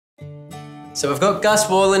So we've got Gus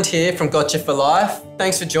Worland here from Gotcha for Life.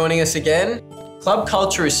 Thanks for joining us again. Club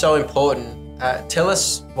culture is so important. Tell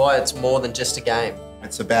us why it's more than just a game.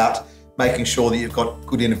 It's about making sure that you've got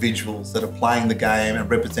good individuals that are playing the game and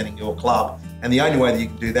representing your club. And the only way that you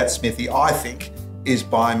can do that, Smithy, I think, is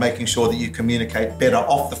by making sure that you communicate better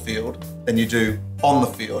off the field than you do on the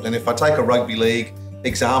field. And if I take a rugby league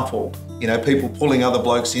example, people pulling other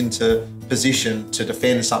blokes into position to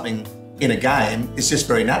defend something in a game is just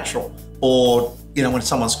very natural. Or, when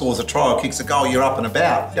someone scores a try or kicks a goal, you're up and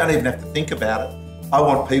about. You don't even have to think about it. I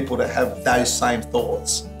want people to have those same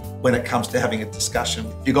thoughts when it comes to having a discussion.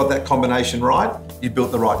 If you got that combination right, you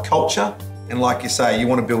built the right culture. And like you say, you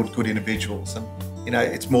want to build good individuals. And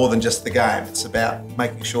it's more than just the game. It's about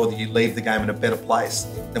making sure that you leave the game in a better place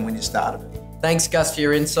than when you started it. Thanks, Gus, for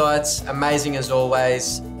your insights. Amazing as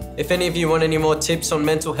always. If any of you want any more tips on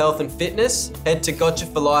mental health and fitness, head to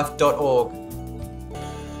gotchaforlife.org.